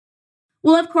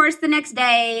Well, of course, the next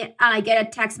day I get a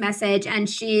text message and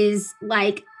she's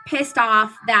like pissed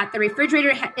off that the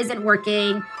refrigerator isn't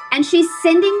working. And she's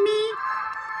sending me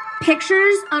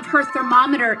pictures of her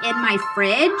thermometer in my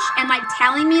fridge and like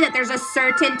telling me that there's a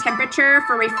certain temperature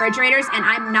for refrigerators and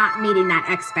I'm not meeting that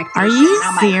expectation. Are you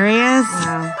serious?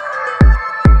 Wow.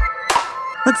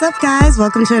 What's up, guys?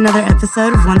 Welcome to another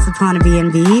episode of Once Upon a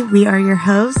B&B. We are your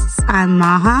hosts. I'm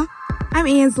Maha. I'm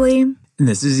Ansley. And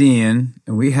this is Ian.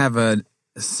 And we have a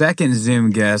second Zoom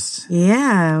guest.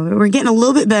 Yeah, we're getting a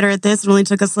little bit better at this. It only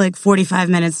took us like 45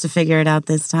 minutes to figure it out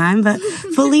this time. But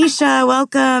Felicia,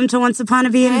 welcome to Once Upon a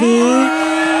B&B.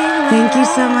 Hey. Thank you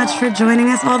so much for joining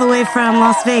us all the way from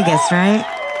Las Vegas, right?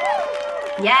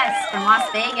 Yes, from Las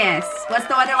Vegas. What's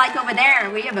the weather like over there?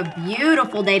 We have a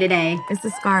beautiful day today. It's a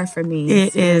scar for me.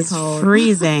 It is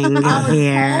freezing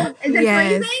here. Is it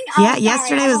freezing? Yeah,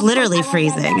 yesterday was literally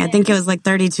freezing. I think it was like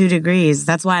 32 degrees.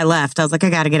 That's why I left. I was like,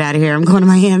 I got to get out of here. I'm going to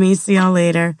Miami. See y'all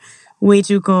later. Way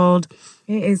too cold.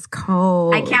 It is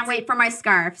cold. I can't wait for my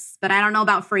scarves, but I don't know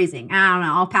about freezing. I don't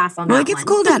know. I'll pass on that. Well, it gets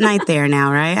cold at night there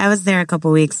now, right? I was there a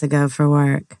couple weeks ago for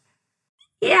work.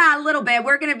 Yeah, a little bit.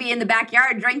 We're going to be in the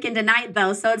backyard drinking tonight,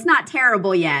 though, so it's not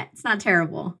terrible yet. It's not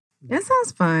terrible. That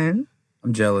sounds fun.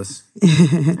 I'm jealous.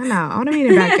 I know. I want to be in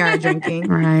the backyard drinking.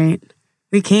 Right.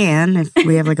 We can if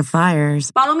we have like a fire.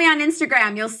 Follow me on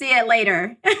Instagram. You'll see it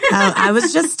later. Oh, I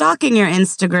was just stalking your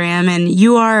Instagram, and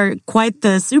you are quite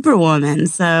the superwoman.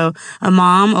 So a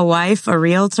mom, a wife, a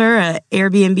realtor, an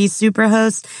Airbnb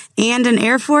superhost, and an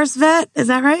Air Force vet. Is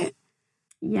that right?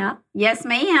 Yep. Yes,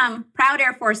 ma'am. Proud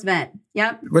Air Force vet.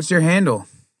 Yep. What's your handle?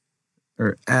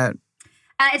 Or at?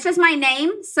 It's just my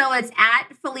name. So it's at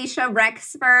Felicia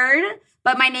Rexford,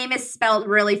 but my name is spelled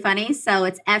really funny. So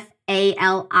it's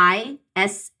Falisha.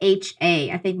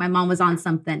 I think my mom was on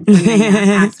something. I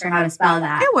asked her how to spell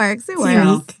that. It works. It works.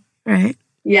 Unique, right?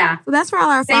 Yeah. So that's for all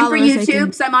our Same for followers.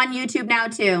 YouTube. So I'm on YouTube now,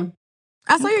 too.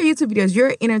 I saw your YouTube videos.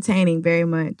 You're entertaining very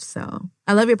much. So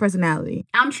I love your personality.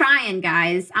 I'm trying,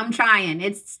 guys. I'm trying.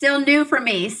 It's still new for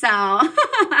me. So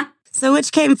So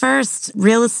which came first,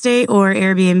 real estate or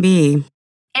Airbnb?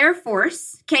 Air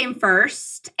Force came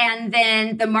first, and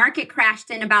then the market crashed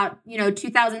in about,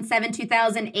 2007,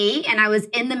 2008, and I was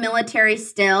in the military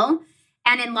still.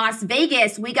 And in Las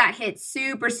Vegas, we got hit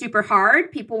super, super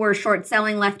hard. People were short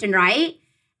selling left and right.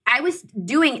 I was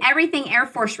doing everything Air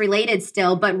Force related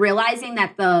still, but realizing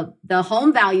that the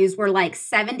home values were like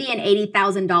 $70,000 and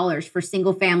 $80,000 for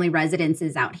single family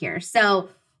residences out here. So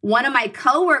one of my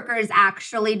coworkers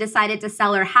actually decided to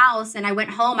sell her house, and I went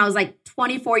home. I was like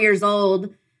 24 years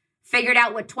old, figured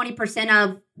out what 20%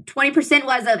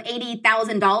 was of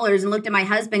 $80,000, and looked at my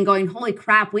husband going, "Holy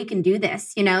crap, we can do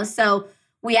this," So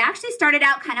we actually started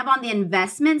out kind of on the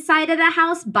investment side of the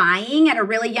house, buying at a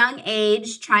really young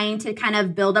age, trying to kind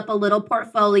of build up a little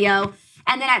portfolio.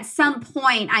 And then at some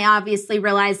point, I obviously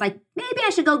realized, like, maybe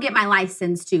I should go get my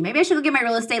license too. Maybe I should go get my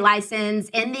real estate license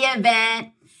in the event.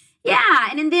 Yeah,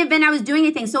 and in the event I was doing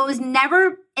anything. So it was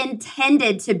never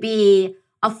intended to be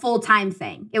a full-time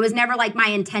thing. It was never like my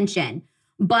intention.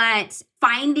 But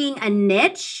finding a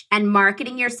niche and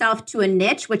marketing yourself to a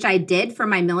niche, which I did for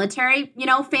my military,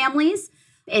 families,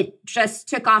 it just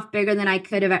took off bigger than I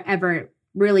could have ever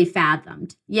really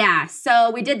fathomed. Yeah,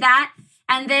 so we did that.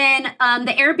 And then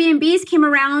the Airbnbs came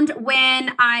around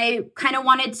when I kind of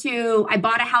I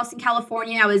bought a house in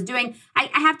California. I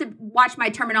have to watch my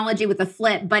terminology with a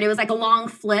flip, but it was like a long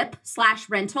flip /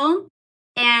 rental.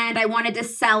 And I wanted to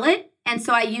sell it. And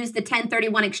so I used the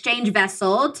 1031 exchange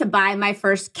vessel to buy my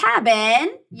first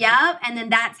cabin. Yep. And then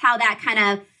that's how that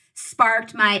kind of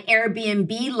sparked my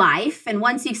Airbnb life. And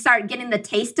once you start getting the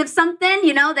taste of something,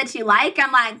 that you like,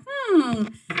 I'm like,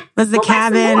 Was the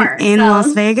cabin in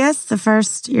Las Vegas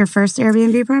your first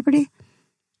Airbnb property?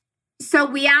 So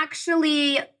we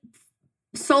actually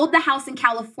sold the house in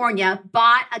California,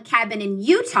 bought a cabin in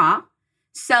Utah.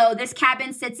 So this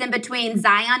cabin sits in between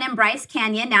Zion and Bryce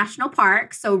Canyon National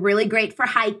Park. So really great for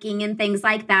hiking and things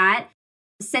like that.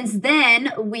 Since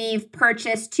then, we've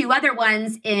purchased 2 other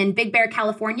ones in Big Bear,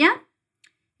 California,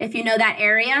 if you know that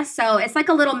area. So it's like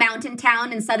a little mountain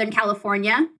town in Southern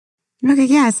California. Okay,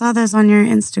 yeah, I saw those on your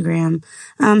Instagram.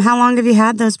 How long have you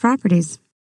had those properties?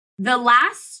 The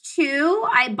last 2,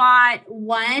 I bought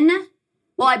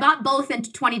both in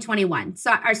 2021.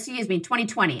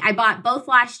 2020. I bought both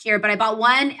last year, but I bought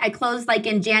one, I closed like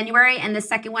in January, and the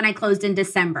second one I closed in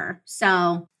December.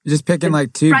 So just picking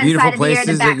like 2 beautiful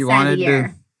places that you wanted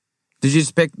to. Did you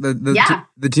just pick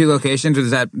the 2 locations? Or is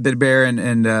that Big Bear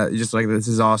and just like, this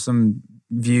is awesome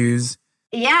views?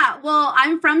 Yeah, well,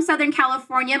 I'm from Southern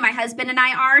California. My husband and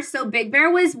I are. So Big Bear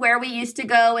was where we used to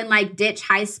go and like ditch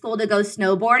high school to go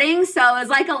snowboarding. So it was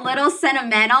like a little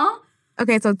sentimental.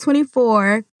 Okay, so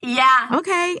 24. Yeah.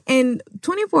 Okay, and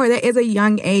 24, that is a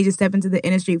young age to step into the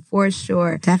industry for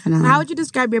sure. Definitely. How would you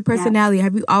describe your personality? Yeah.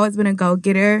 Have you always been a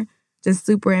go-getter? Just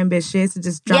super ambitious to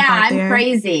just jump out there? Yeah, I'm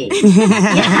crazy.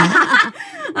 Yeah.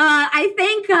 I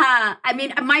think,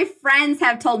 my friends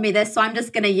have told me this, so I'm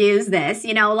just going to use this.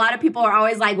 You know, a lot of people are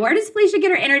always like, where does Felicia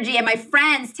get her energy? And my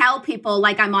friends tell people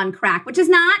like I'm on crack, which is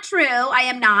not true. I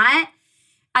am not.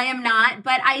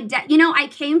 But I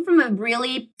came from a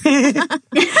really,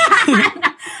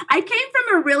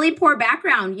 poor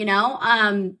background, you know.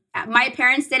 My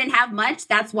parents didn't have much.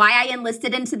 That's why I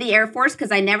enlisted into the Air Force,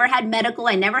 because I never had medical.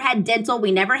 I never had dental.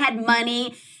 We never had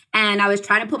money. And I was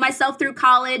trying to put myself through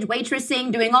college,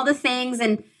 waitressing, doing all the things.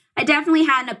 And I definitely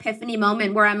had an epiphany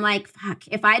moment where I'm like, fuck,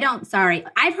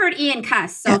 I've heard Ian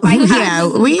cuss. So if I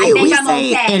cuss, we I'm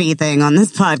say okay. anything on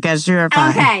this podcast. You're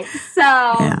fine. Okay. So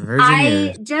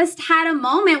I just had a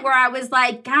moment where I was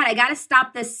like, God, I got to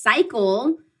stop this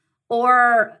cycle,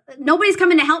 or nobody's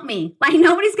coming to help me. Like,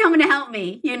 nobody's coming to help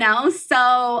me, you know?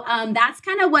 So that's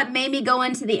kind of what made me go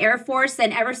into the Air Force.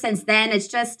 And ever since then, it's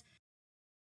just,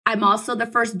 I'm also the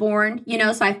firstborn, you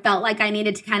know, so I felt like I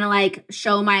needed to kind of like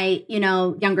show my, you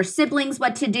know, younger siblings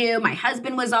what to do. My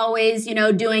husband was always, you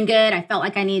know, doing good. I felt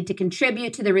like I needed to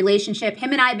contribute to the relationship.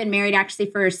 Him and I have been married actually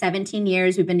for 17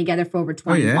 years. We've been together for over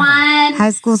 21. Oh, yeah.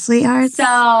 High school sweethearts.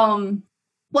 So,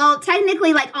 well,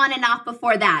 technically like on and off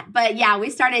before that. But yeah, we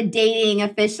started dating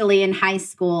officially in high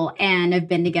school and have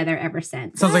been together ever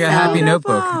since. Sounds like a happy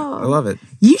notebook. I love it.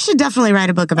 You should definitely write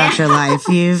a book about your life.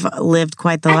 You've lived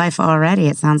quite the life already,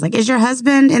 it sounds like. Is your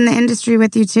husband in the industry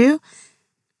with you too?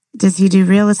 Does he do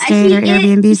real estate or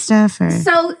Airbnb stuff? Or?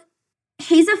 So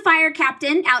he's a fire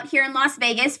captain out here in Las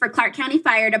Vegas for Clark County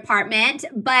Fire Department.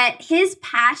 But his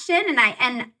passion,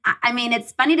 and I mean,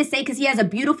 it's funny to say because he has a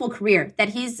beautiful career that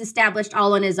he's established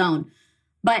all on his own.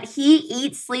 But he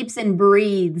eats, sleeps, and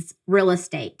breathes real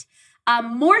estate.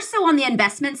 More so on the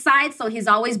investment side. So he's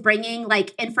always bringing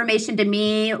like information to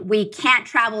me. We can't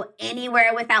travel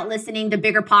anywhere without listening to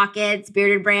Bigger Pockets,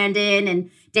 Bearded Brandon, and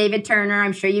David Turner.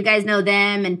 I'm sure you guys know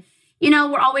them. And, you know,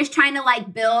 we're always trying to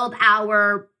like build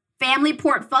our family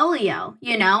portfolio.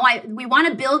 You know, we want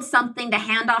to build something to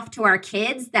hand off to our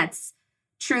kids that's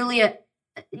truly,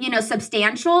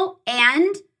 substantial,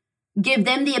 and give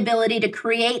them the ability to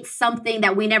create something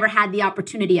that we never had the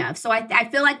opportunity of. So I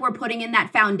feel like we're putting in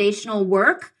that foundational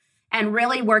work and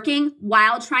really working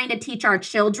while trying to teach our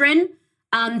children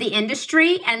the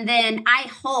industry. And then I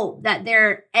hope that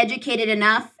they're educated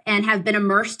enough and have been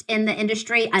immersed in the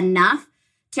industry enough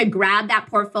to grab that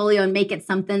portfolio and make it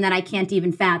something that I can't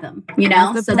even fathom, you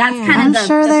know? So that's kind of the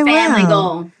family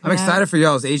goal. I'm excited for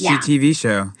y'all's HGTV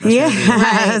show.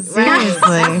 Seriously.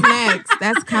 That's next.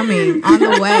 That's coming on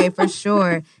the way for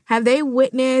sure. Have they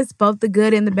witnessed both the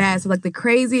good and the bad? So like the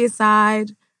craziest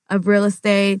side of real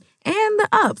estate and the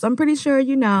ups. I'm pretty sure,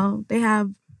 you know, they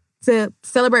have to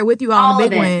celebrate with you all the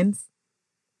big wins.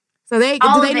 So do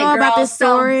they know about this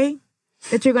story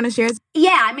that you're going to share?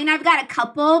 Yeah, I mean, I've got a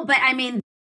couple, but I mean,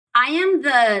 I am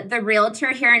the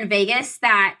realtor here in Vegas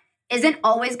that isn't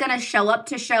always going to show up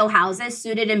to show houses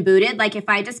suited and booted. Like if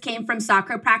I just came from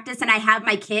soccer practice and I have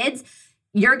my kids,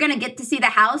 you're going to get to see the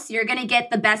house. You're going to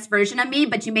get the best version of me,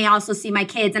 but you may also see my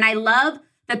kids. And I love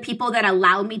the people that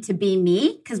allow me to be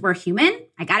me because we're human.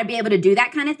 I got to be able to do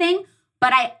that kind of thing.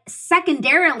 But I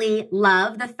secondarily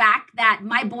love the fact that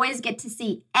my boys get to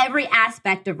see every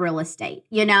aspect of real estate,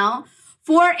 you know?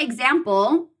 For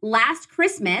example, last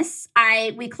Christmas,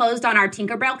 we closed on our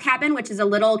Tinkerbell cabin, which is a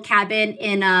little cabin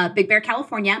in Big Bear,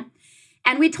 California.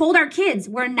 And we told our kids,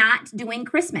 we're not doing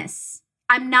Christmas.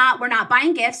 We're not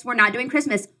buying gifts. We're not doing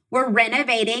Christmas. We're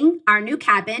renovating our new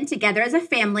cabin together as a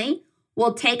family.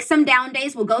 We'll take some down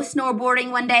days. We'll go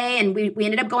snowboarding one day. And we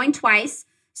ended up going twice.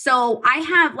 So I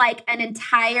have like an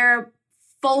entire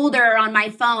folder on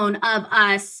my phone of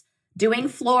us doing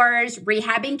floors,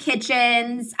 rehabbing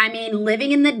kitchens. I mean,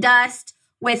 living in the dust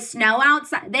with snow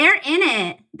outside. They're in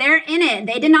it.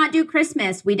 They did not do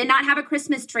Christmas. We did not have a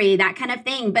Christmas tree, that kind of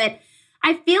thing. But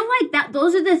I feel like that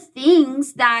those are the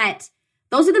things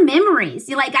those are the memories.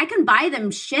 Like I can buy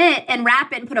them shit and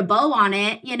wrap it and put a bow on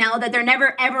it, you know, that they're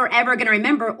never, ever, ever going to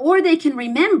remember. Or they can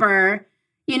remember,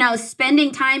 you know,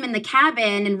 spending time in the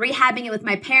cabin and rehabbing it with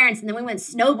my parents. And then we went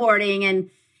snowboarding and,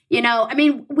 you know, I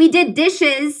mean, we did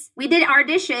our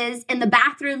dishes in the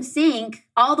bathroom sink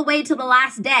all the way to the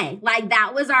last day. Like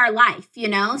that was our life, you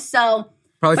know? So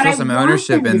probably feel some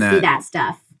ownership in that. See that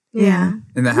stuff. Yeah.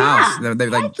 In the house. They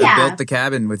built the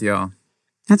cabin with y'all.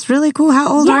 That's really cool.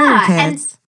 How old are your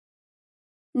kids?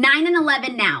 9 and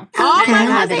 11 now. Oh my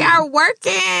God, they are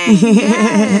working.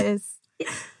 Yes.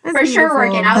 That's for sure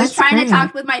working. I was trying great. to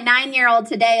talk with my 9-year-old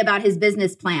today about his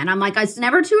business plan. I'm like, it's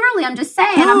never too early. I'm just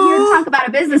saying, I'm here to talk about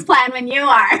a business plan when you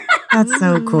are. That's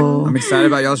so cool. I'm excited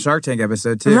about y'all's Shark Tank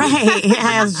episode too. Right. Yeah,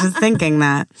 I was just thinking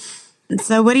that.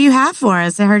 So what do you have for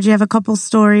us? I heard you have a couple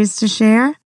stories to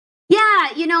share. Yeah,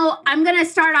 I'm going to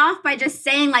start off by just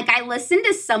saying, like, I listened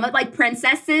to some of, like,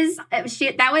 Princesses.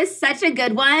 That was such a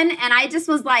good one. And I just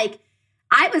was like,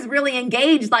 I was really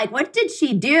engaged. Like, what did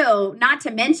she do? Not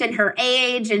to mention her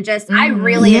age and just, I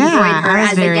really enjoyed her I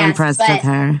was as very a guest. impressed but, with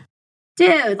her.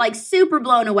 Dude, like, super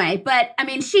blown away. But, I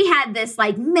mean, she had this,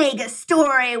 like, mega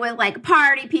story with, like,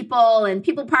 party people and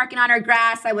people parking on her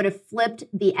grass. I would have flipped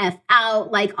the F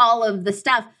out, like, all of the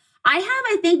stuff.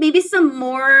 I think, maybe some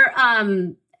more...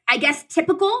 I guess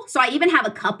typical. So I even have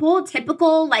a couple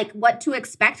typical, like what to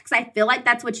expect, because I feel like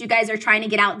that's what you guys are trying to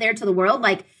get out there to the world.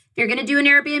 Like, if you're going to do an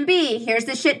Airbnb, here's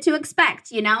the shit to expect,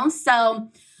 So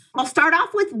I'll start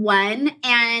off with one.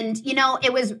 And,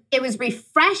 it was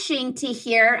refreshing to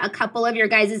hear a couple of your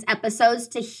guys' episodes,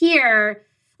 to hear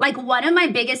like one of my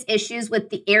biggest issues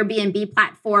with the Airbnb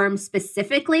platform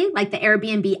specifically, like the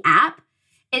Airbnb app,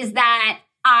 is that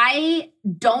I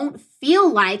don't feel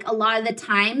like a lot of the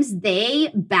times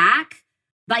they back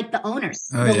like the owners,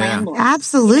 the landlords.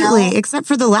 Absolutely. Except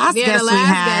for the last guest we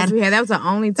had. That was the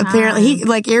only time. Apparently,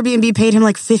 Airbnb paid him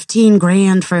like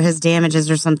 $15,000 for his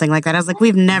damages or something like that. I was like,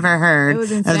 we've never heard of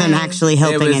them actually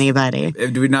helping anybody.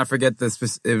 Do we not forget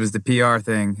this? It was the PR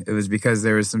thing. It was because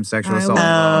there was some sexual assault.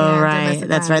 Oh, right.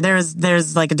 That's right.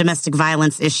 There's like a domestic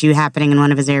violence issue happening in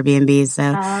one of his Airbnbs. So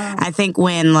I think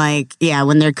when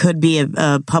there could be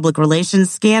a public relations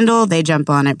scandal, they jump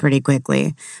on it pretty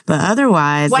quickly. But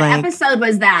otherwise, what episode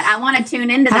was that? I want to tune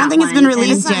into that. I don't think it's been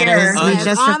released yet. We It's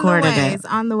just recorded it. It's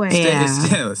on the way.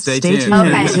 Stay tuned.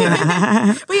 Okay.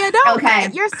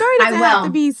 But your story doesn't have to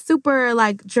be super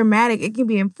like dramatic. It can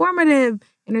be informative,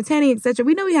 entertaining, etc.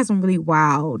 We know he has some really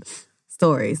wild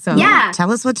stories. So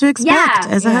tell us what to expect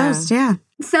as a host. Yeah.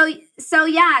 So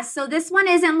this one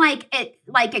isn't like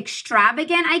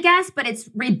extravagant, I guess, but it's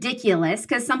ridiculous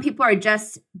because some people are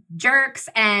just jerks,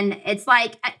 and it's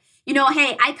like,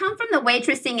 hey, I come from the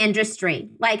waitressing industry.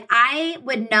 Like, I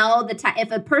would know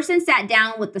if a person sat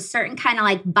down with a certain kind of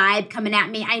like vibe coming at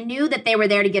me, I knew that they were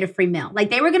there to get a free meal. Like,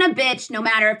 they were going to bitch no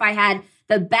matter if I had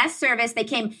the best service. They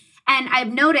came. And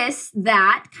I've noticed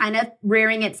that kind of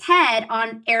rearing its head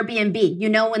on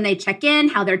Airbnb. When they check in,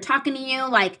 how they're talking to you,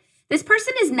 like, this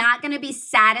person is not going to be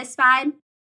satisfied.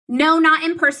 No, not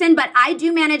in person, but I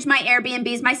do manage my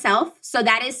Airbnbs myself. So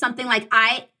that is something like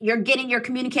you're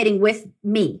communicating with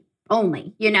me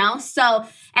only, So,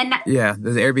 and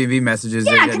the Airbnb messages.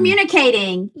 Yeah,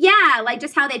 communicating. Yeah, like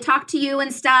just how they talk to you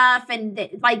and stuff, and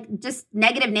like just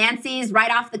negative Nancy's right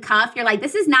off the cuff. You're like,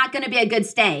 this is not going to be a good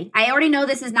stay. I already know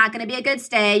this is not going to be a good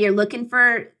stay. You're looking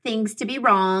for things to be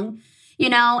wrong,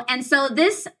 And so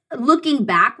this, looking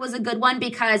back, was a good one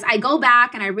because I go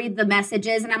back and I read the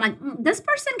messages and I'm like, this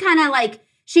person kind of like,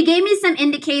 she gave me some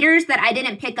indicators that I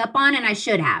didn't pick up on, and I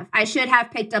should have. I should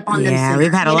have picked up on them sooner. Yeah,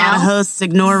 we've had a lot of hosts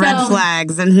ignore red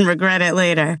flags and regret it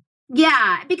later.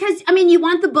 Yeah, because, you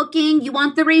want the booking, you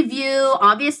want the review.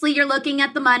 Obviously, you're looking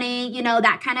at the money,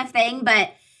 that kind of thing.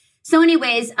 But so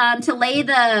anyways, to lay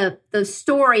the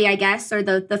story, I guess, or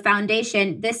the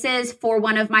foundation, this is for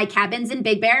one of my cabins in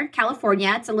Big Bear,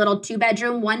 California. It's a little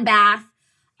 2-bedroom, 1-bath.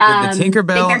 The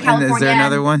Tinkerbell, and is there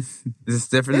another one? Is this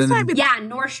different than?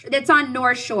 It's on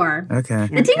North Shore. Okay.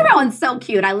 The Tinkerbell one's so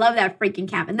cute. I love that freaking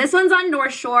cabin. This one's on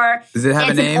North Shore. Does it have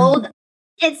a name?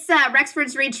 It's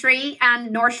Rexford's Retreat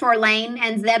and North Shore Lane,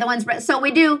 and the other one's. So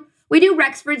we do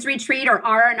Rexford's Retreat, or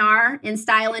R&R, in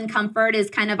style and comfort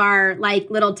is kind of our like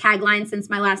little tagline since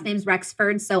my last name's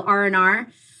Rexford. So R&R.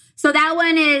 So that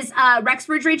one is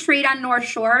Rexford's Retreat on North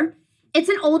Shore. It's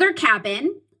an older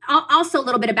cabin. Also, a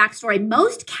little bit of backstory.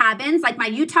 Most cabins, like my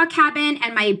Utah cabin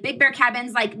and my Big Bear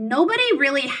cabins, like nobody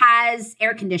really has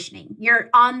air conditioning. You're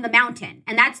on the mountain,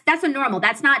 and that's a normal.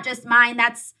 That's not just mine.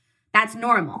 That's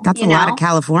normal. That's a lot of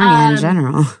California in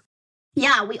general.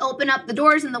 Yeah, we open up the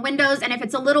doors and the windows, and if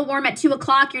it's a little warm at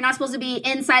 2:00, you're not supposed to be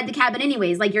inside the cabin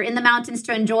anyways. Like, you're in the mountains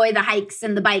to enjoy the hikes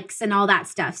and the bikes and all that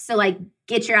stuff. So, like,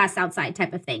 get your ass outside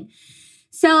type of thing.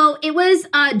 So it was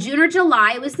June or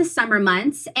July. It was the summer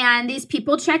months. And these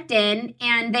people checked in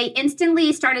and they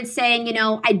instantly started saying,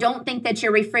 I don't think that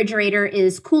your refrigerator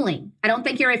is cooling. I don't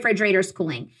think your refrigerator is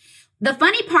cooling. The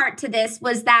funny part to this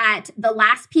was that the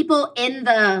last people in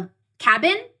the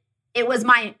cabin, it was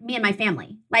me and my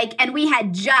family. Like, and we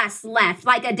had just left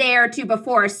like a day or two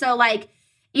before. So like,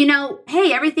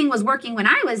 hey, everything was working when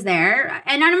I was there.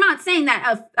 And I'm not saying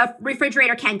that a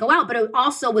refrigerator can't go out, but it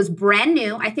also was brand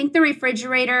new. I think the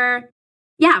refrigerator,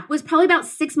 was probably about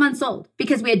 6 months old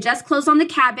because we had just closed on the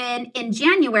cabin in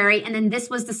January. And then this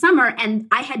was the summer and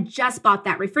I had just bought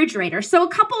that refrigerator. So a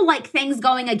couple like things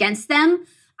going against them.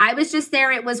 I was just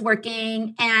there. It was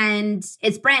working and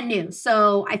it's brand new.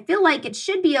 So I feel like it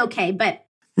should be okay. But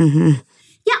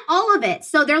yeah, all of it.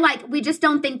 So they're like, we just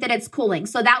don't think that it's cooling.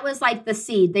 So that was like the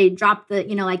seed. They dropped the,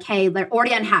 hey, they're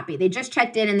already unhappy. They just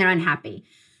checked in and they're unhappy.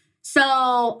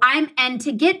 So and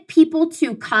to get people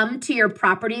to come to your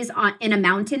properties in a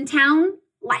mountain town,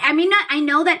 I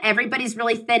know that everybody's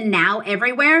really thin now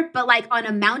everywhere, but like on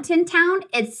a mountain town,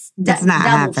 it's not double,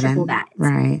 happening. triple that.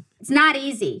 Right. It's not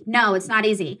easy. No, it's not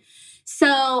easy.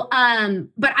 So,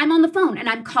 but I'm on the phone and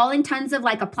I'm calling tons of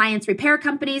like appliance repair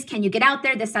companies. Can you get out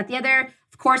there? This, that, the other.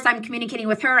 Of course, I'm communicating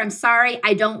with her. I'm sorry.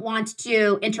 I don't want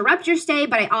to interrupt your stay,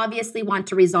 but I obviously want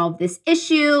to resolve this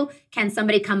issue. Can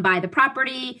somebody come by the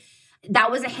property?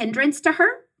 That was a hindrance to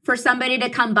her for somebody to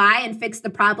come by and fix the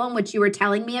problem, which you were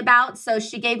telling me about. So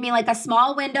she gave me like a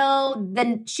small window.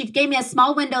 Then she gave me a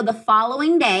small window the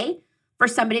following day for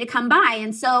somebody to come by.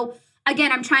 And so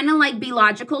again, I'm trying to like be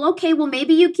logical. Okay, well,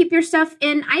 maybe you keep your stuff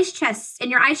in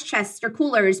your ice chests or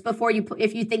coolers before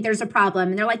if you think there's a problem.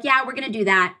 And they're like, yeah, we're going to do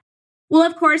that. Well,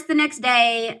 of course, the next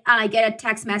day I get a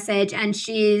text message and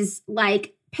she's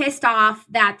like pissed off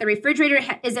that the refrigerator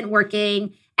isn't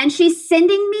working. And she's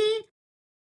sending me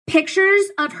pictures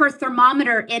of her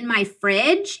thermometer in my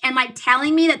fridge and like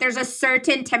telling me that there's a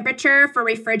certain temperature for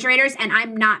refrigerators and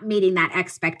I'm not meeting that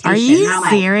expectation. Are you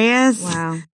serious?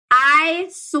 Wow. I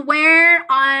swear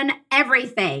on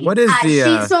everything. What is what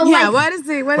is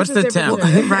the temp?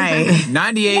 Right.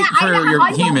 98 for your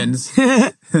humans.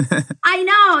 I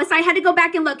know. So I had to go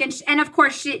back and look. And of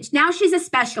course, now she's a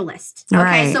specialist. Okay.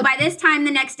 Right. So by this time,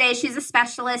 the next day, she's a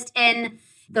specialist in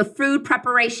the food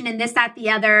preparation and this, that, the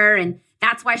other. And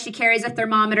that's why she carries a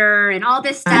thermometer and all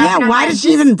this stuff. Yeah. Why did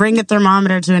she even bring a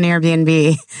thermometer to an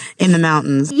Airbnb in the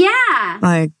mountains? Yeah.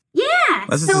 Like. Yeah.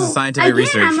 This is scientific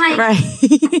research. I'm like,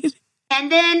 right.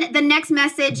 And then the next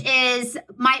message is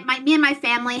me and my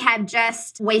family have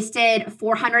just wasted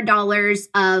 $400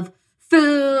 of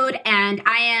food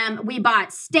and we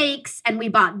bought steaks and we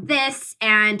bought this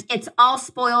and it's all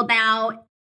spoiled now.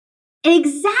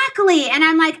 Exactly. And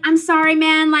I'm like, I'm sorry,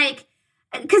 man. Like,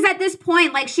 because at this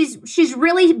point, like she's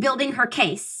really building her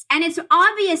case. And it's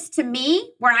obvious to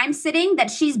me where I'm sitting that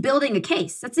she's building a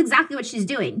case. That's exactly what she's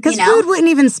doing. Because food wouldn't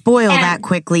even spoil that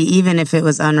quickly, even if it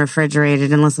was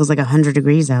unrefrigerated, unless it was like 100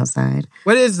 degrees outside.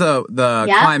 What is the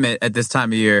climate at this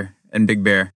time of year in Big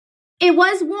Bear? It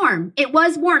was warm.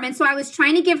 And so I was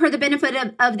trying to give her the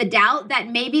benefit of the doubt that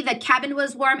maybe the cabin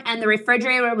was warm and the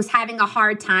refrigerator was having a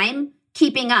hard time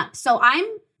keeping up. So I'm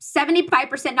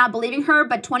 75% not believing her,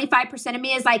 but 25% of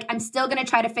me is like, I'm still going to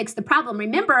try to fix the problem.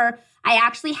 Remember, I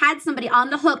actually had somebody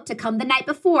on the hook to come the night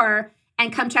before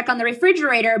and come check on the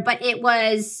refrigerator, but it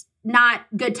was not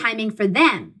good timing for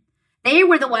them. They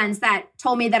were the ones that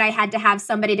told me that I had to have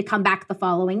somebody to come back the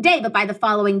following day. But by the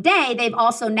following day, they've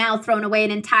also now thrown away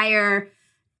an entire...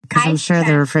 Because I'm sure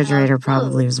the refrigerator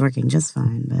probably was working just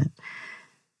fine, but...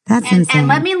 That's insane. And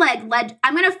let me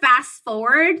I'm going to fast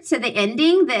forward to the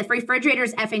ending. The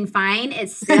refrigerator's effing fine.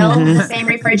 It's still the same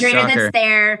refrigerator that's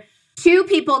there. 2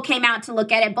 people came out to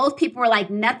look at it. Both people were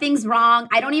like, nothing's wrong.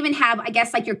 I don't even have, I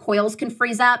guess like your coils can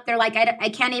freeze up. They're like, I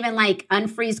can't even like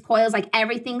unfreeze coils. Like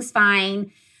everything's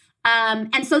fine.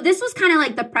 And so this was kind of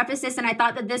like the preface this, and I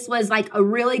thought that this was like a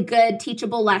really good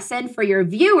teachable lesson for your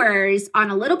viewers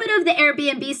on a little bit of the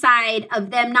Airbnb side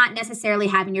of them not necessarily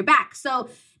having your back. So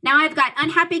now I've got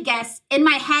unhappy guests. In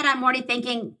my head, I'm already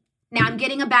thinking, now I'm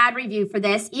getting a bad review for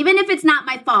this. Even if it's not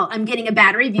my fault, I'm getting a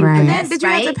bad review for this, Did you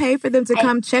have to pay for them to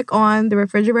come check on the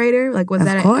refrigerator? Like, was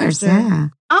that of course, yeah.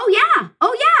 Oh,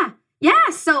 yeah. Yeah,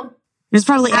 so... It was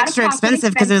probably extra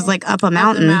expensive because it was like up a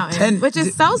mountain. Which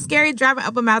is so scary driving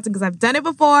up a mountain because I've done it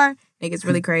before. It gets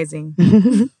really crazy.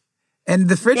 And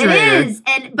the refrigerator. It is.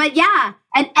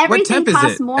 And everything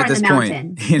costs more in the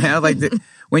mountain. You know, like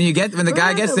when the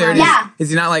guy gets there, is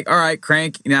he not like, all right,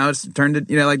 crank, it's turned it,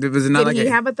 like, was it not Did he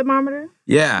have a thermometer?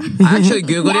 Yeah. I actually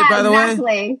Googled it, by the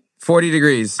way. 40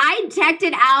 degrees. I checked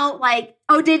it out like,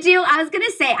 oh, did you? I was going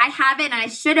to say I haven't, and I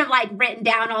should have like written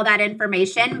down all that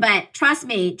information, but trust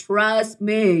me,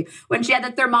 when she had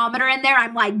the thermometer in there,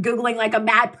 I'm like Googling like a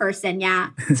mad person. Yeah.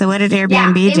 So what did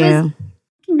Airbnb do?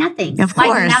 Nothing. Of course.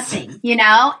 Like nothing,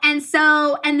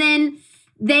 and then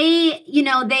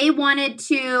they wanted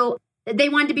to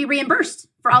be reimbursed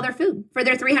for all their food, for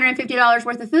their $350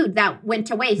 worth of food that went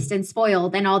to waste and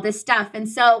spoiled and all this stuff. And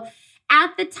so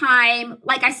at the time,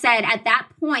 like I said, at that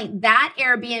point, that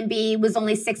Airbnb was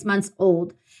only 6 months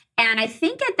old. And I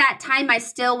think at that time, I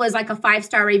still was like a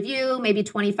 5-star review, maybe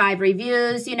 25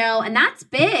 reviews, and that's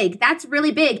big. That's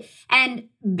really big. And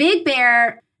Big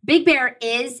Bear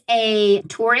is a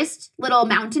tourist little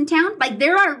mountain town. Like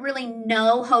there are really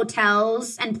no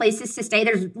hotels and places to stay.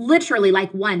 There's literally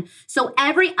like one. So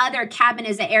every other cabin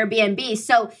is an Airbnb.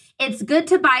 So it's good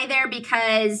to buy there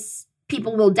because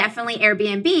people will definitely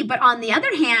Airbnb. But on the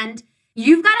other hand,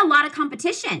 you've got a lot of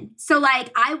competition. So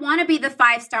like, I want to be the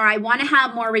 5-star. I want to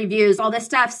have more reviews, all this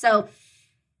stuff. So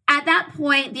at that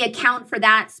point, the account for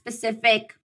that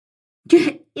specific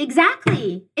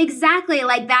Exactly.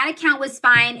 Like that account was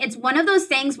fine. It's one of those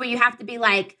things where you have to be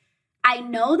like, I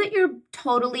know that you're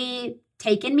totally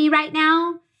taking me right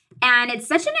now. And it's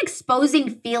such an exposing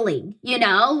feeling,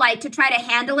 like to try to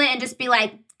handle it and just be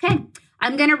like, okay,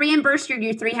 I'm going to reimburse you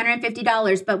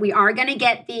 $350, but we are going to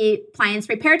get the appliance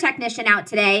repair technician out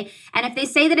today. And if they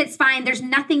say that it's fine, there's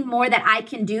nothing more that I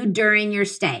can do during your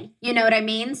stay. You know what I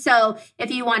mean? So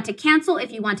if you want to cancel,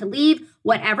 if you want to leave,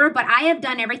 whatever, but I have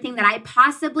done everything that I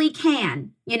possibly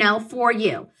can, for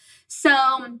you.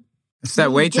 So it's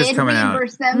that waitress coming out.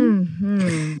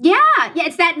 Mm-hmm. Yeah.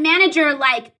 It's that manager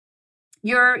like,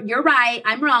 You're right.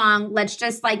 I'm wrong. Let's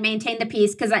just like maintain the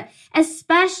peace. Cause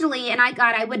especially, and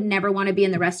I would never want to be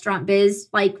in the restaurant biz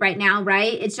like right now.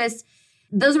 Right. It's just,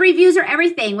 those reviews are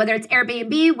everything, whether it's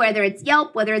Airbnb, whether it's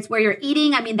Yelp, whether it's where you're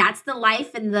eating. I mean, that's the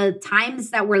life and the times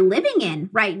that we're living in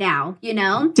right now,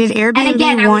 Did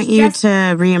Airbnb want you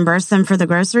to reimburse them for the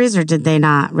groceries or did they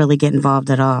not really get involved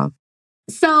at all?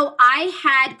 So I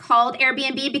had called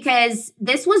Airbnb because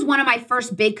this was one of my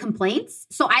first big complaints.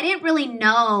 So I didn't really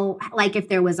know like if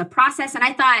there was a process. And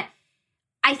I thought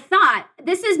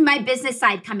this is my business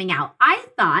side coming out. I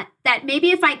thought that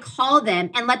maybe if I call them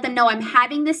and let them know I'm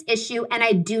having this issue and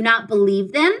I do not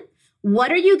believe them,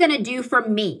 what are you going to do for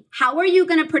me? How are you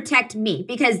going to protect me?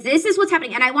 Because this is what's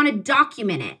happening and I want to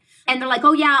document it. And they're like,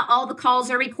 oh yeah, all the calls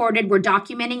are recorded. We're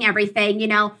documenting everything,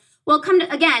 Well,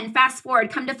 fast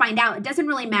forward, come to find out, it doesn't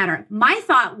really matter. My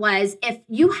thought was if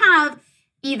you have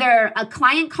either a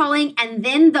client calling and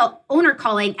then the owner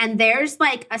calling and there's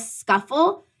like a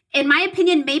scuffle, in my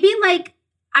opinion, maybe like,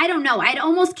 I don't know, I'd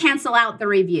almost cancel out the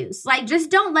reviews. Like just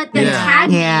don't let them tag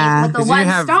me with the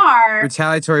 1 star.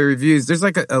 Retaliatory reviews. There's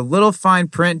like a little fine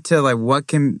print to like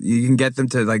you can get them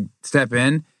to like step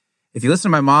in. If you listen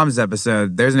to my mom's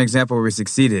episode, there's an example where we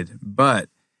succeeded, but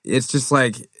it's just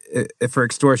like, for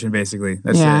extortion, basically.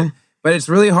 That's it. But it's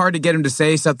really hard to get him to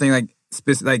say something like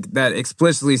that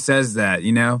explicitly says that,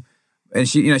 And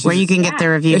she, where you can get the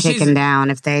review taken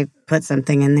down if they put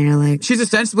something in there. Like she's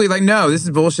ostensibly like, no, this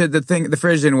is bullshit. The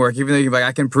fridge didn't work, even though you're like,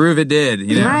 I can prove it did.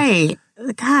 Right?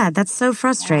 God, that's so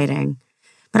frustrating.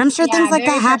 But I'm sure things like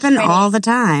that happen all the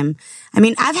time. I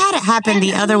mean, I've had it happen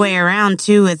the other way around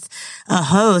too with a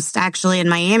host. Actually, in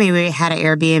Miami, we had an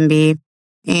Airbnb.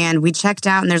 And we checked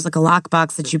out and there's like a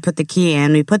lockbox that you put the key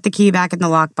in. We put the key back in the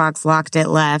lockbox, locked it,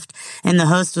 left. And the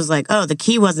host was like, oh, the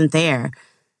key wasn't there.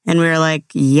 And we were like,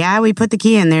 yeah, we put the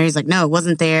key in there. He's like, no, it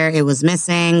wasn't there. It was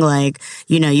missing. Like,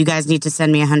 you guys need to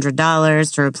send me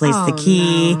 $100 to replace the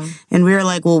key. No. And we were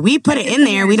like, well, we put it in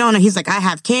there. We don't know. He's like, I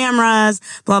have cameras,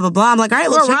 blah, blah, blah. I'm like, all right,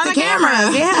 we'll check the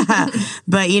cameras. Yeah.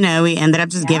 But, we ended up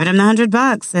just giving him the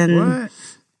 $100. And what?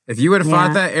 If you would have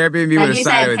fought that, Airbnb would have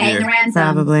sided with you.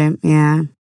 Probably, yeah.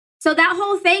 So that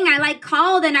whole thing, I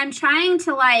called and I'm trying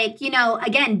to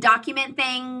again, document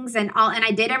things and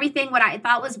I did everything what I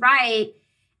thought was right.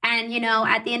 And,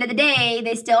 at the end of the day,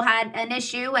 they still had an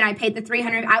issue and I paid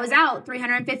I was out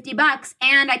 $350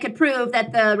 and I could prove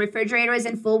that the refrigerator is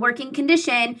in full working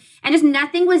condition and just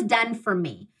nothing was done for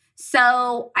me.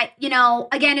 So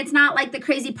again, it's not like the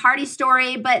crazy party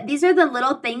story, but these are the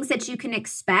little things that you can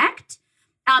expect.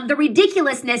 The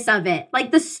ridiculousness of it,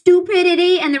 like the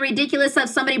stupidity and the ridiculous of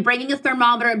somebody bringing a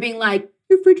thermometer and being like,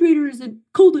 your refrigerator isn't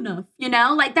cold enough,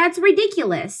 like that's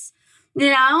ridiculous, I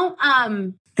know.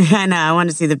 I want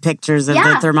to see the pictures of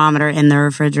the thermometer in the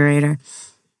refrigerator.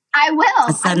 I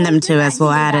will. Send them to us.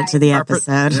 We'll add it to the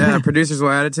episode. Our producers will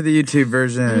add it to the YouTube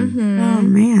version. Mm-hmm. Oh,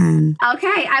 man.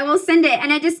 Okay, I will send it.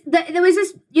 And there was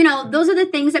just, those are the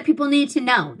things that people need to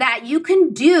know. That you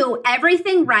can do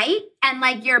everything right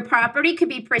and your property could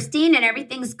be pristine and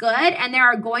everything's good. And there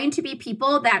are going to be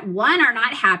people that, one, are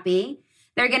not happy.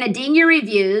 They're going to ding your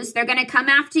reviews. They're going to come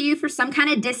after you for some kind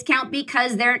of discount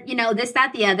because they're, this,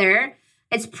 that, the other.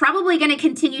 It's probably going to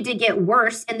continue to get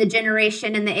worse in the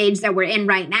generation and the age that we're in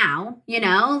right now,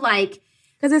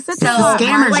 Because it's such So, a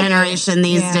Scammer like- generation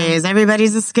these Yeah. days.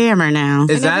 Everybody's a scammer now.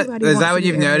 Is And that everybody is wants that to what be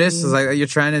you've noticed? Airbnb. Is like you're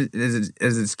trying to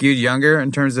is it skewed younger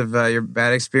in terms of your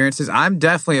bad experiences? I'm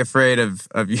definitely afraid of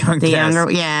young The guests.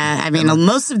 younger, yeah. I mean,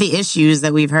 most of the issues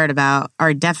that we've heard about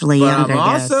are definitely But younger I'm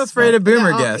also guests. afraid of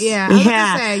boomer The- guests. Yeah, I was Yeah.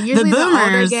 gonna say, The usually the older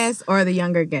boomers- guests or the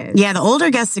younger guests. Yeah, the older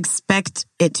guests expect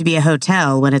it to be a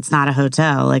hotel when it's not a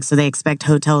hotel. Like, so they expect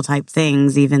hotel type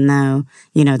things, even though,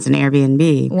 it's an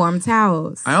Airbnb. Warm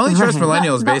towels. I only trust Right.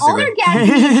 millennials, the basically. older guests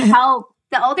need help.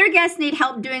 The older guests need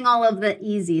help doing all of the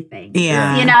easy things.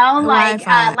 Yeah. You know, like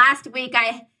Wi-Fi. last week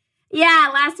I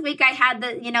had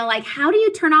the, like, how do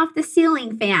you turn off the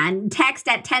ceiling fan? Text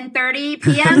at 10:30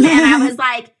 p.m. and I was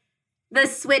like, the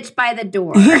switch by the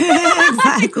door.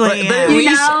 Exactly. But yeah. at You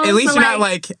least, know, at least so you're not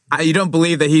like you don't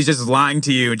believe that he's just lying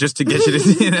to you just to get you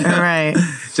to, Right.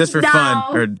 just for fun.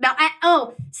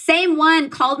 Or, Same one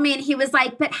called me and he was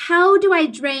like, but how do I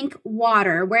drink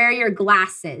water? Where are your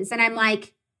glasses? And I'm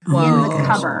like, in Whoa. the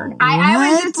cupboard. I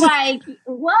was just like,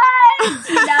 what?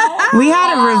 You know? We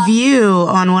had a review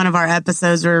on one of our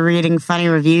episodes. We were reading funny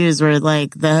reviews where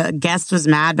like the guest was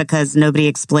mad because nobody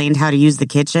explained how to use the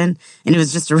kitchen. And it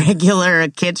was just a regular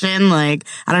kitchen. Like,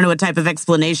 I don't know what type of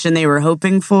explanation they were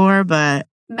hoping for, but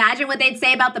Imagine what they'd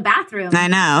say about the bathroom. I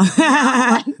know.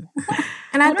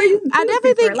 And I What are you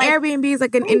definitely think for? Like, Airbnb is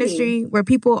like an maybe. industry where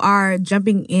people are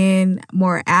jumping in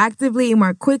more actively and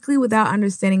more quickly without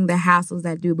understanding the hassles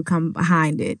that do become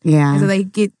behind it. Yeah. And so they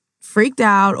get freaked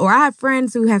out. Or I have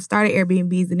friends who have started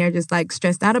Airbnbs and they're just like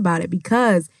stressed out about it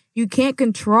because you can't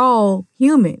control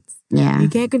humans. Yeah. You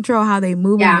can't control how they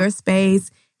move Yeah. in your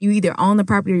space. You either own the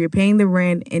property or you're paying the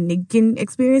rent, and you can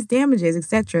experience damages,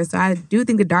 etc. So I do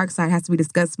think the dark side has to be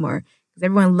discussed more because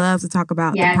everyone loves to talk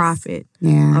about Yes. the profit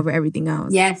Yeah. over everything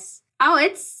else. Yes. Oh,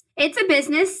 it's a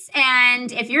business,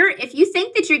 and if you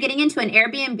think that you're getting into an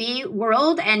Airbnb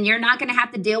world and you're not going to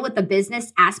have to deal with the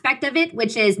business aspect of it,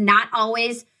 which is not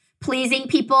always pleasing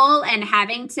people and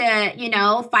having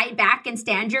to, fight back and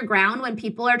stand your ground when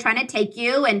people are trying to take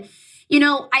you. And,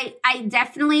 I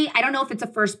definitely, I don't know if it's a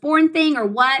firstborn thing or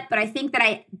what, but I think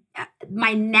that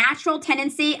my natural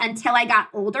tendency until I got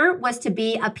older was to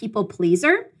be a people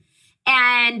pleaser.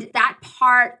 And that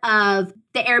part of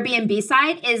the Airbnb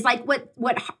side is like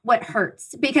what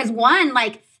hurts, because one,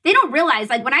 like, they don't realize,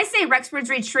 like, when I say Rexford's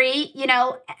Retreat,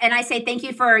 and I say thank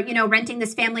you for, renting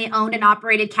this family owned and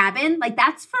operated cabin, like,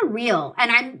 that's for real.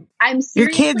 And I'm Your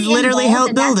seriously kids literally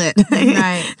involved helped in build that. it.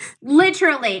 Right.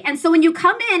 Literally. And so when you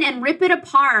come in and rip it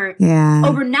apart Yeah.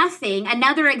 over nothing,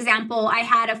 another example, I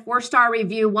had a 4-star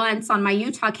review once on my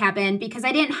Utah cabin because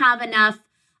I didn't have enough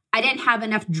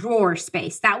drawer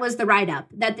space. That was the write-up,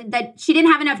 that she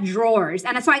didn't have enough drawers.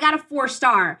 And so I got a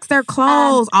 4-star. It's their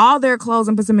clothes, all their clothes,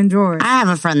 and puts them in drawers. I have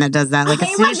a friend that does that. Like, as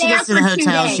They soon were as she gets to there the for 2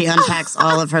 hotel, days. she unpacks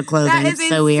all of her clothing. That is It's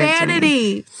so weird to me.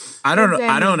 insanity. I don't know.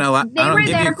 I don't know. I They don't were give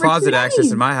there you for 2 closet access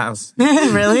days. in my house.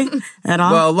 Really? At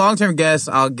all? Well, long-term guests,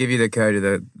 I'll give you the code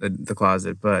to the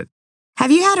closet, but Have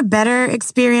you had a better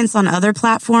experience on other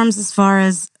platforms as far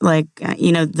as like,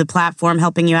 the platform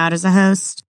helping you out as a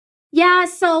host? Yeah,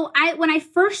 so when I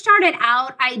first started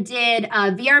out, I did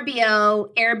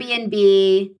VRBO,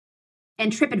 Airbnb,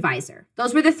 and TripAdvisor.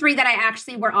 Those were the 3 that I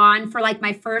actually were on for like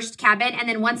my first cabin. And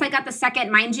then once I got the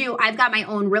second, mind you, I've got my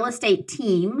own real estate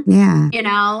team, Yeah.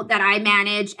 that I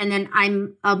manage. And then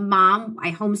I'm a mom,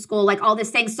 I homeschool, like all these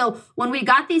things. So when we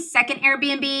got the second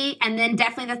Airbnb and then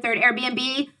definitely the third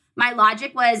Airbnb, my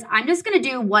logic was I'm just going to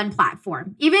do one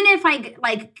platform. Even if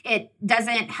it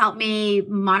doesn't help me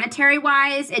monetary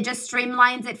wise, it just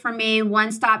streamlines it for me,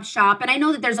 one-stop shop. And I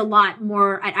know that there's a lot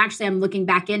more. I'm looking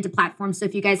back into platforms. So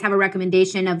if you guys have a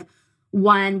recommendation of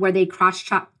one where they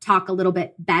cross-talk a little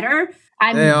bit better,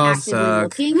 I'm They all actively suck.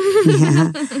 looking.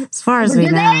 Yeah. As far as we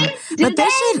Do know. they? Do But there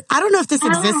they? should, I don't know if this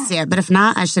exists yet, but if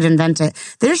not, I should invent it.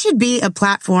 There should be a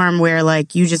platform where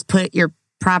like you just put your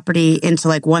property into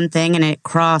like one thing and it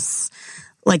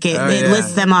it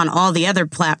lists them on all the other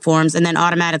platforms and then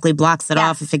automatically blocks it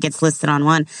off if it gets listed on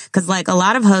one. Because like a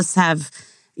lot of hosts have,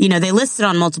 they list it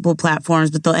on multiple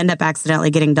platforms, but they'll end up accidentally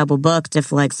getting double booked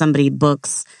if like somebody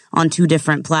books on 2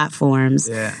 different platforms.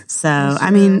 yeah. So,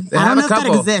 I mean, They I have don't know a if that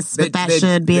couple. exists, but that They-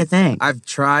 should be a thing. I've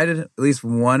tried at least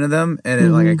one of them,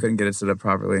 and I couldn't get it set up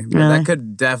properly. But Really? that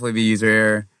could definitely be user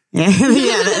error. Yeah,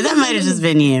 that might have just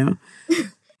been you.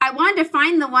 I wanted to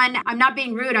find the one, I'm not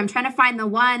being rude, I'm trying to find the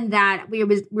one that we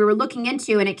were looking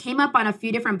into, and it came up on a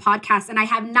few different podcasts, and I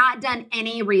have not done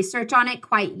any research on it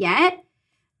quite yet.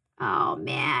 Oh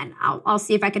man, I'll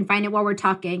see if I can find it while we're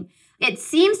talking. It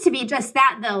seems to be just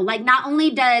that though. Like not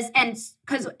only does, and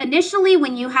because initially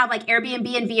when you have like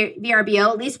Airbnb and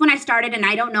VRBO, at least when I started, and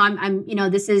I don't know, I'm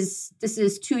this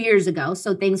is 2 years ago,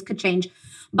 so things could change.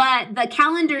 But the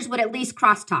calendars would at least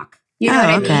crosstalk. You know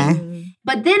what I mean?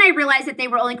 But then I realized that they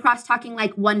were only crosstalking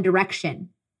like one direction.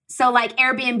 So like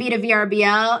Airbnb to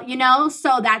VRBO,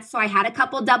 so I had a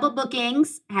couple double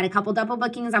bookings.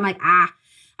 I'm like,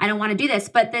 I don't want to do this.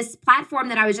 But this platform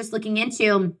that I was just looking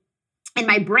into, in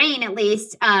my brain at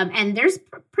least, and there's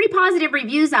pretty positive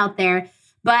reviews out there,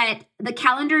 but the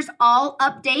calendars all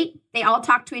update. They all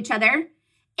talk to each other.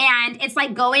 And it's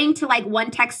like going to like one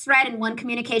text thread and one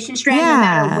communication strand, no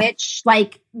matter which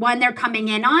like one they're coming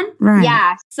in on. Right.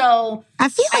 Yeah. So I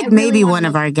feel like maybe one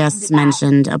of our guests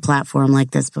mentioned a platform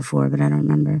like this before, but I don't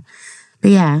remember.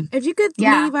 But yeah. If you could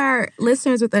leave our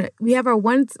listeners with we have our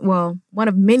one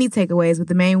of many takeaways, with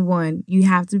the main one, you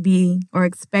have to be or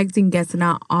expecting guests to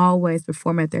not always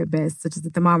perform at their best, such as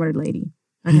the thermometer lady.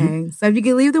 Okay. So if you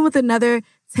could leave them with another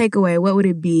takeaway, what would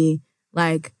it be?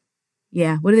 Like,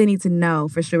 what do they need to know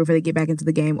for sure before they get back into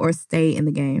the game or stay in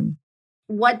the game?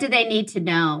 What do they need to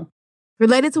know?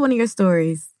 Related to one of your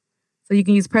stories. So you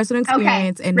can use personal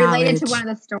experience and knowledge. Related to one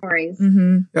of the stories.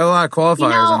 Mm-hmm. Got a lot of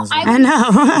qualifiers on this one. I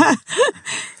know.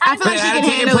 I feel like she can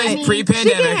handle it.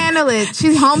 Pre-pandemic. She can handle it. She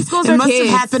homeschools her It must kids.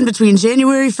 have happened between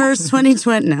January 1st,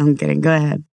 2020. No, I'm kidding. Go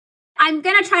ahead. I'm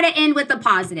going to try to end with the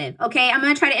positive, okay? I'm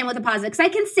going to try to end with the positive because I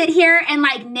can sit here and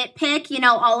like nitpick,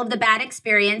 all of the bad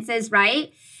experiences,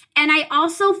 right? And I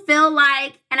also feel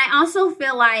like,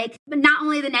 but not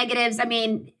only the negatives, I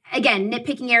mean, again,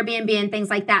 nitpicking Airbnb and things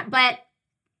like that, but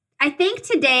I think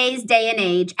today's day and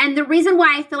age, and the reason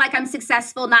why I feel like I'm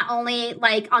successful, not only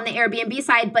like on the Airbnb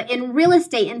side, but in real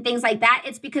estate and things like that,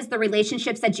 it's because the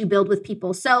relationships that you build with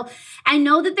people. So I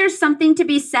know that there's something to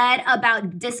be said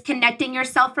about disconnecting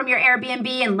yourself from your Airbnb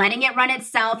and letting it run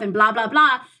itself and blah, blah,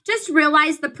 blah. Just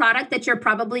realize the product that you're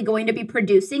probably going to be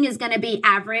producing is going to be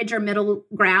average or middle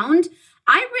ground.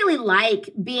 I really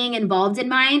like being involved in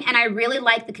mine, and I really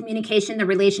like the communication, the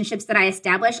relationships that I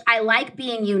establish. I like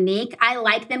being unique. I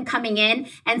like them coming in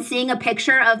and seeing a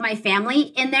picture of my family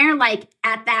in there, like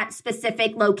at that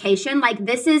specific location. Like,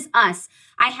 this is us.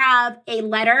 I have a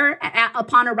letter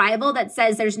upon arrival that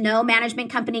says there's no management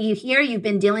company here. You've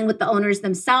been dealing with the owners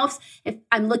themselves. If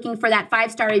I'm looking for that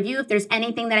 5-star review, if there's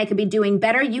anything that I could be doing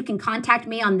better, you can contact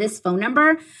me on this phone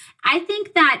number. I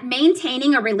think that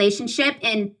maintaining a relationship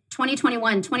in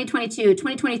 2021, 2022,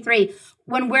 2023,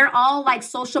 when we're all like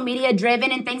social media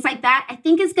driven and things like that, I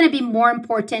think is going to be more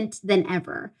important than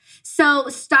ever. So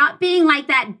stop being like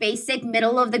that basic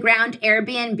middle of the ground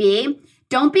Airbnb.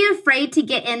 Don't be afraid to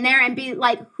get in there and be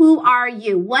like, who are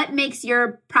you? What makes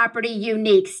your property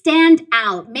unique? Stand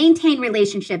out, maintain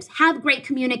relationships, have great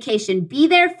communication, be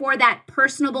there for that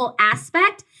personable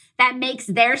aspect that makes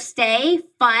their stay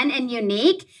fun and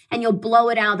unique, and you'll blow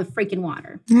it out of the freaking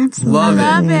water. Absolutely.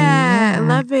 Love it.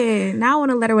 Love it. Now I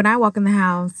want a letter when I walk in the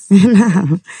house.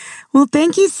 Well,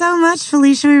 thank you so much,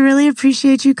 Felicia. We really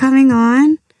appreciate you coming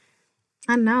on.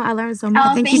 I know. I learned so much.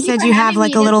 I think you said you have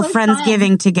like a little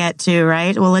Friendsgiving to get to,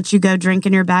 right? We'll let you go drink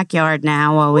in your backyard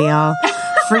now while we all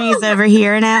freeze over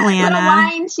here in Atlanta.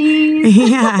 Wine cheese.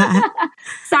 Yeah.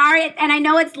 Sorry, and I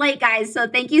know it's late, guys, so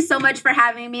thank you so much for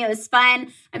having me. It was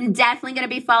fun. I'm definitely going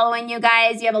to be following you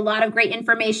guys. You have a lot of great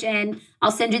information.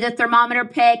 I'll send you the thermometer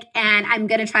pic, and I'm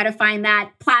going to try to find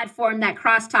that platform that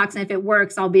crosstalks, and if it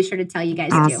works, I'll be sure to tell you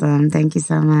guys too. Awesome. Thank you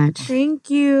so much. Thank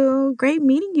you. Great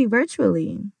meeting you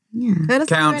virtually. Yeah.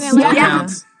 Counts.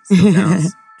 Counts.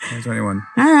 2021.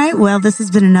 All right. Well, this has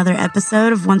been another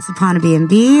episode of Once Upon a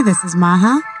B&B. This is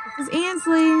Maha. This is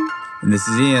Ansley. And this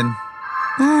is Ian.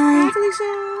 Bye. Bye, Felicia.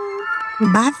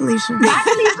 Bye, Felicia. Bye,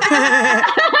 Felicia.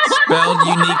 Spelled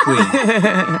uniquely.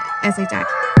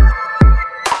 S-H-I.